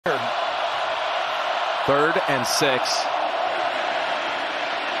3rd and 6.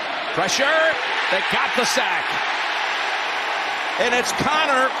 Pressure. They got the sack. And it's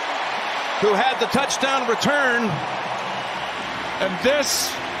Connor who had the touchdown return. And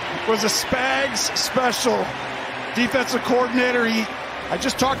this was a Spags special. Defensive coordinator, I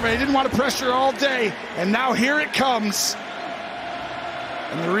just talked about it, he didn't want to pressure all day, and now here it comes.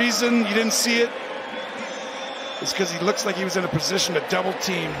 And the reason you didn't see it is because he looks like he was in a position to double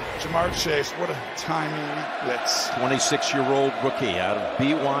team Ja'Marr Chase. What a timing blitz. 26-year-old rookie out of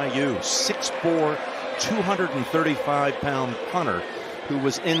BYU, 6'4", 235-pound punter who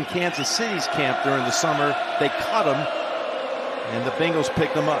was in Kansas City's camp during the summer. They cut him, and the Bengals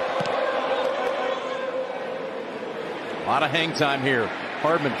picked him up. A lot of hang time here.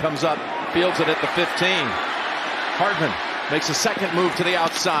 Hardman comes up, fields it at the 15. Hardman makes a second move to the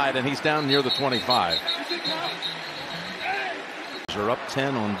outside, and he's down near the 25. They're up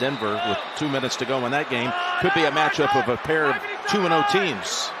 10 on Denver with 2 minutes to go in that game. Could be a matchup of a pair of 2-0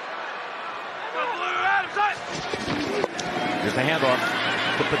 teams. Here's the handoff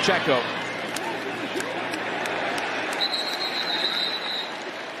to Pacheco.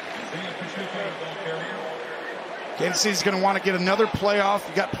 Kansas City's going to want to get another playoff.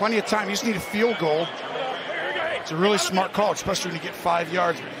 You got plenty of time. You just need a field goal. It's a really smart call, especially when you get 5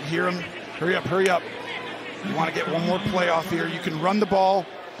 yards. You hear him, hurry up, hurry up. You want to get one more playoff here. You can run the ball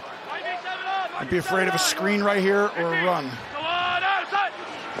and be afraid of a screen right here or a run.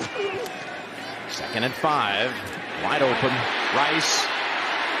 2nd and 5. Wide open. Rice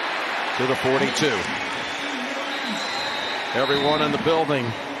to the 42. Everyone in the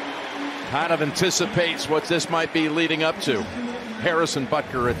building kind of anticipates what this might be leading up to. Harrison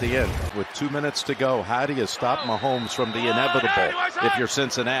Butker at the end. With 2 minutes to go, how do you stop Mahomes from the inevitable if you're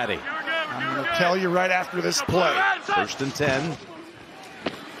Cincinnati? I'm going to tell you right after this play. 1st and 10.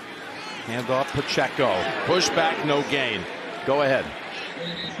 Handoff Pacheco. Push back, no gain. Go ahead.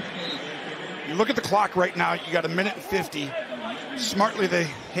 You look at the clock right now. You got 1:50. Smartly, they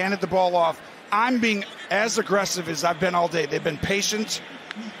handed the ball off. I'm being as aggressive as I've been all day. They've been patient.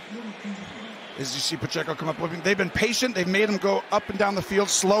 As you see Pacheco come up, they've been patient. They've made him go up and down the field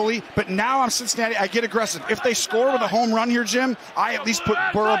slowly. But now I'm Cincinnati. I get aggressive. If they score with a home run here, Jim, I at least put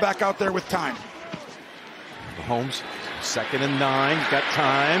Burrow back out there with time. Mahomes, 2nd and 9. Got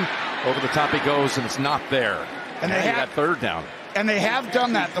time. Over the top he goes, and it's not there. And they got 3rd down. And they have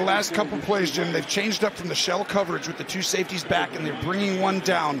done that the last couple plays, Jim. They've changed up from the shell coverage with the 2 safeties back, and they're bringing one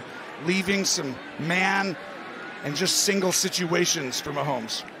down, leaving some man and just single situations for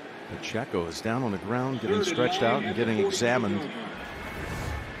Mahomes. Pacheco is down on the ground, getting stretched out and getting examined.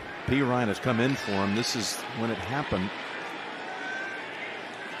 Perine has come in for him. This is when it happened.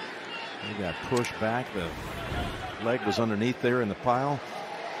 He got pushed back. The leg was underneath there in the pile.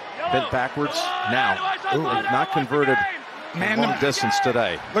 Bent backwards. Now, not converted long distance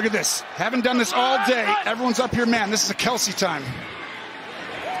today. Look at this. Haven't done this all day. Everyone's up here, man. This is a Kelsey time.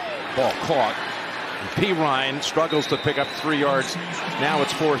 Ball caught. Perine struggles to pick up 3 yards. Now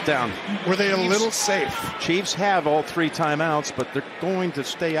it's 4th down. Were they a little safe? Chiefs have all 3 timeouts, but they're going to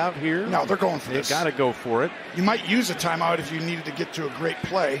stay out here. No, they're going for this. They got to go for it. You might use a timeout if you needed to get to a great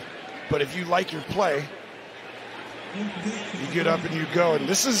play, but if you like your play, you get up and you go. And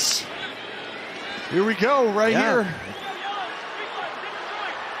this is, here we go, right here.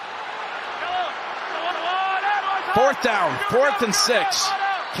 4th down, 4th and 6.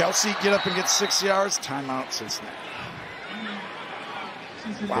 Kelsey, get up and get 6 yards. Timeout, Cincinnati.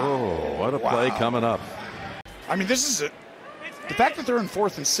 Wow. Oh, what a play coming up. I mean, this is it. The fact that they're in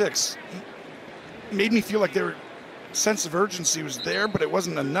 4th and 6 made me feel like their sense of urgency was there, but it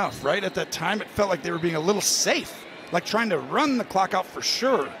wasn't enough, right? At that time, it felt like they were being a little safe, like trying to run the clock out for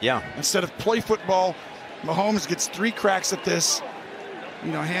sure. Yeah. Instead of play football, Mahomes gets 3 cracks at this.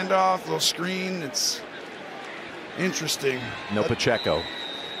 You know, handoff, little screen. It's interesting. No Pacheco.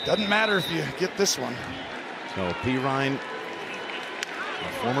 Doesn't matter if you get this one. So Perine,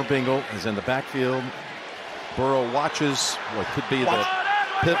 a former Bengal, is in the backfield. Burrow watches what could be the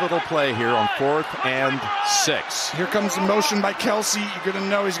pivotal play here on 4th and 6. Here comes the motion by Kelsey. You're going to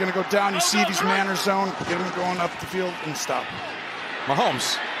know he's going to go down. You see if he's man or zone. Get him going up the field and stop.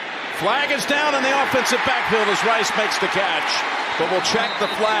 Mahomes. Flag is down in the offensive backfield as Rice makes the catch. But we'll check the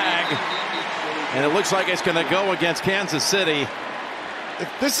flag. And it looks like it's going to go against Kansas City. If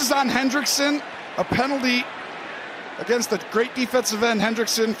this is on Hendrickson, a penalty against the great defensive end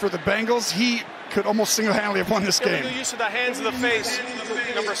Hendrickson for the Bengals, he could almost single-handedly have won this game. Good use of the hands of the face.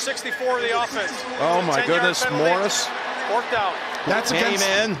 Number 64 of the offense. Oh my goodness, Morris. 4th down. That's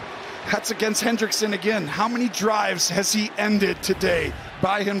against Hendrickson again. How many drives has he ended today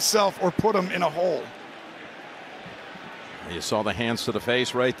by himself or put him in a hole? You saw the hands to the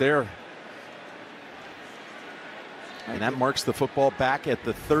face right there. And that marks the football back at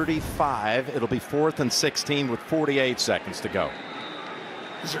the 35. It'll be 4th and 16 with 48 seconds to go.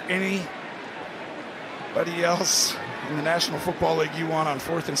 Is there anybody else in the National Football League you want on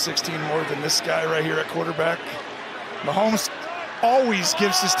 4th and 16 more than this guy right here at quarterback? Mahomes always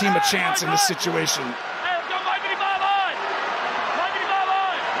gives his team a chance in this situation.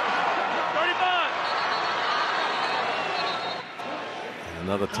 And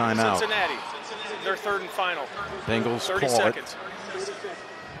another timeout. Cincinnati, their 3rd and final. Bengals 30 call seconds. it.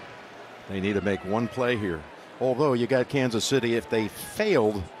 They need to make one play here. Although you got Kansas City, if they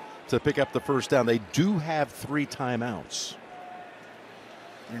failed to pick up the first down, they do have 3 timeouts.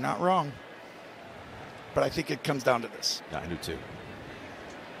 You're not wrong. But I think it comes down to this. I do too.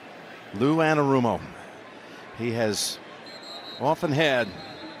 Lou Anarumo. He has often had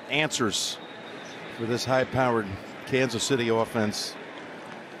answers for this high-powered Kansas City offense.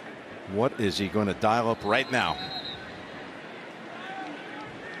 What is he going to dial up right now?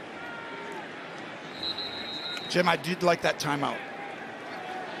 Jim, I did like that timeout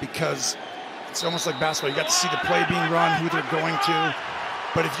because it's almost like basketball. You got to see the play being run, who they're going to.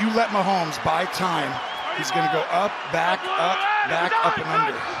 But if you let Mahomes buy time, he's going to go up, back, and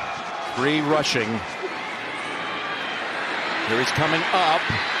under. 3 rushing. Here he's coming up.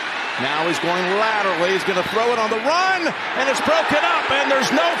 Now he's going laterally. He's going to throw it on the run, and it's broken up, and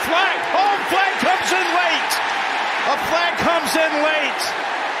there's no flag. Home flag comes in late. A flag comes in late.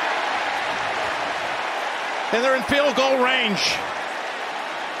 And they're in field goal range.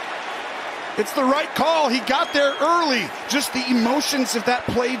 It's the right call. He got there early. Just the emotions of that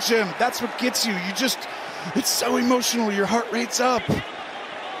play, Jim. That's what gets you. It's so emotional. Your heart rate's up.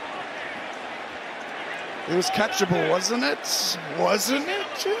 It was catchable, wasn't it? Wasn't it,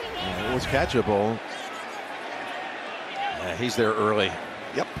 Jim? It was catchable. He's there early.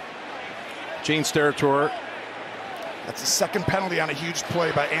 Yep. Gene Steratore. That's the 2nd penalty on a huge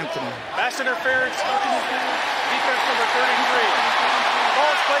play by Anthony. Pass interference. Defense number 33.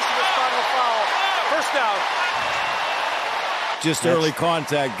 Ball is placed in the spot of the foul. First down. Just early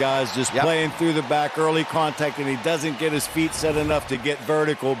contact, guys. Just playing through the back, early contact, and he doesn't get his feet set enough to get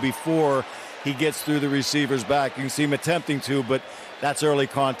vertical before he gets through the receiver's back. You can see him attempting to, but that's early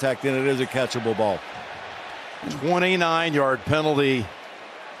contact, and it is a catchable ball. 29-yard penalty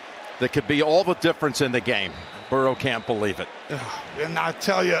that could be all the difference in the game. Burrow can't believe it. And I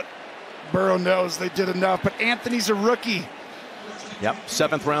tell you, Burrow knows they did enough, but Anthony's a rookie. Yep,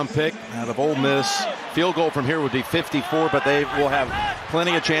 7th-round pick out of Ole Miss. Field goal from here would be 54, but they will have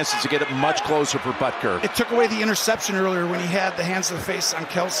plenty of chances to get it much closer for Butker. It took away the interception earlier when he had the hands to the face on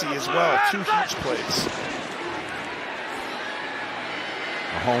Kelsey as well. 2 huge plays.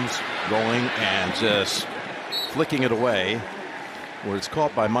 Mahomes rolling and just flicking it away, where it's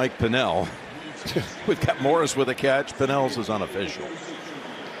caught by Mike Pennell. We've got Morris with a catch. Pennell's is unofficial.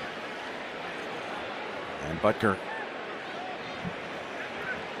 And Butker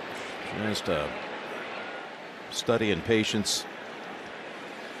just a study in patience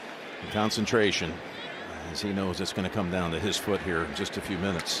and concentration, as he knows it's going to come down to his foot here in just a few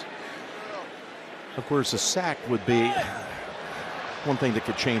minutes. Of course, a sack would be one thing that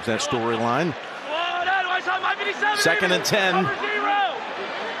could change that storyline. 2nd and 10. They're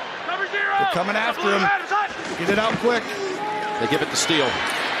coming after him. Get it out quick. They give it to Steele,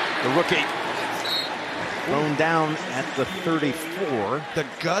 the rookie. Thrown down at the 34. The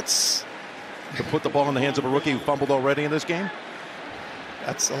guts to put the ball in the hands of a rookie who fumbled already in this game.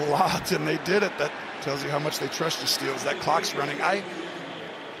 That's a lot, and they did it. That tells you how much they trust the Steels. That clock's running. I'd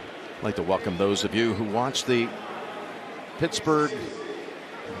like to welcome those of you who watched the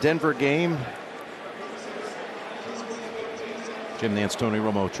Pittsburgh-Denver game. Jim Nance, Tony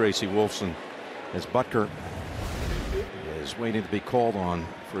Romo, Tracy Wolfson, as Butker is waiting to be called on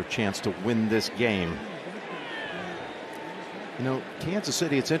for a chance to win this game. You know, Kansas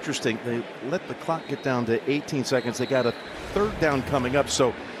City, it's interesting. They let the clock get down to 18 seconds. They got a 3rd down coming up,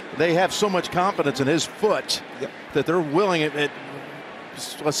 so they have so much confidence in his foot that they're willing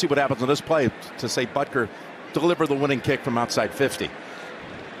let's see what happens on this play to say Butker deliver the winning kick from outside 50.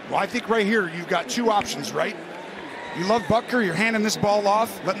 Well, I think right here you've got 2 options, right? You love Butker, you're handing this ball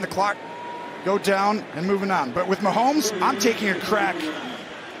off, letting the clock go down and moving on. But with Mahomes, I'm taking a crack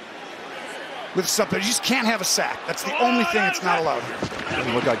with something. You just can't have a sack. That's the only thing that's not allowed here. It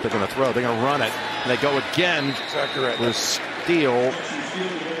doesn't look like they're going to throw. They're going to run it. And they go again exactly right. with Steele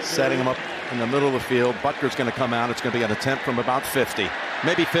setting him up in the middle of the field. Butker's going to come out. It's going to be an attempt from about 50,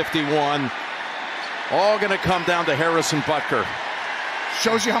 maybe 51. All going to come down to Harrison Butker.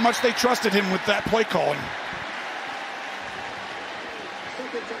 Shows you how much they trusted him with that play calling.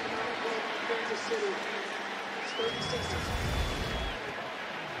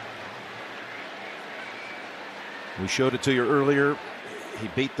 We showed it to you earlier. He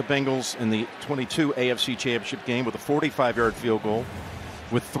beat the Bengals in the 22 AFC Championship game with a 45-yard field goal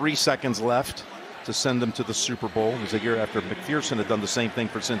with 3 seconds left to send them to the Super Bowl. It was a year after McPherson had done the same thing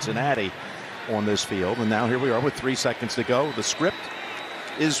for Cincinnati on this field. And now here we are with 3 seconds to go. The script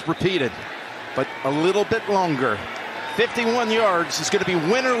is repeated, but a little bit longer. 51 yards is going to be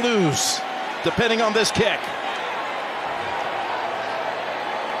win or lose, depending on this kick.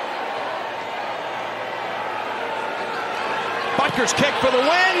 Butker's kick for the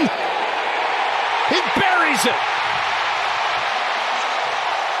win. He buries it.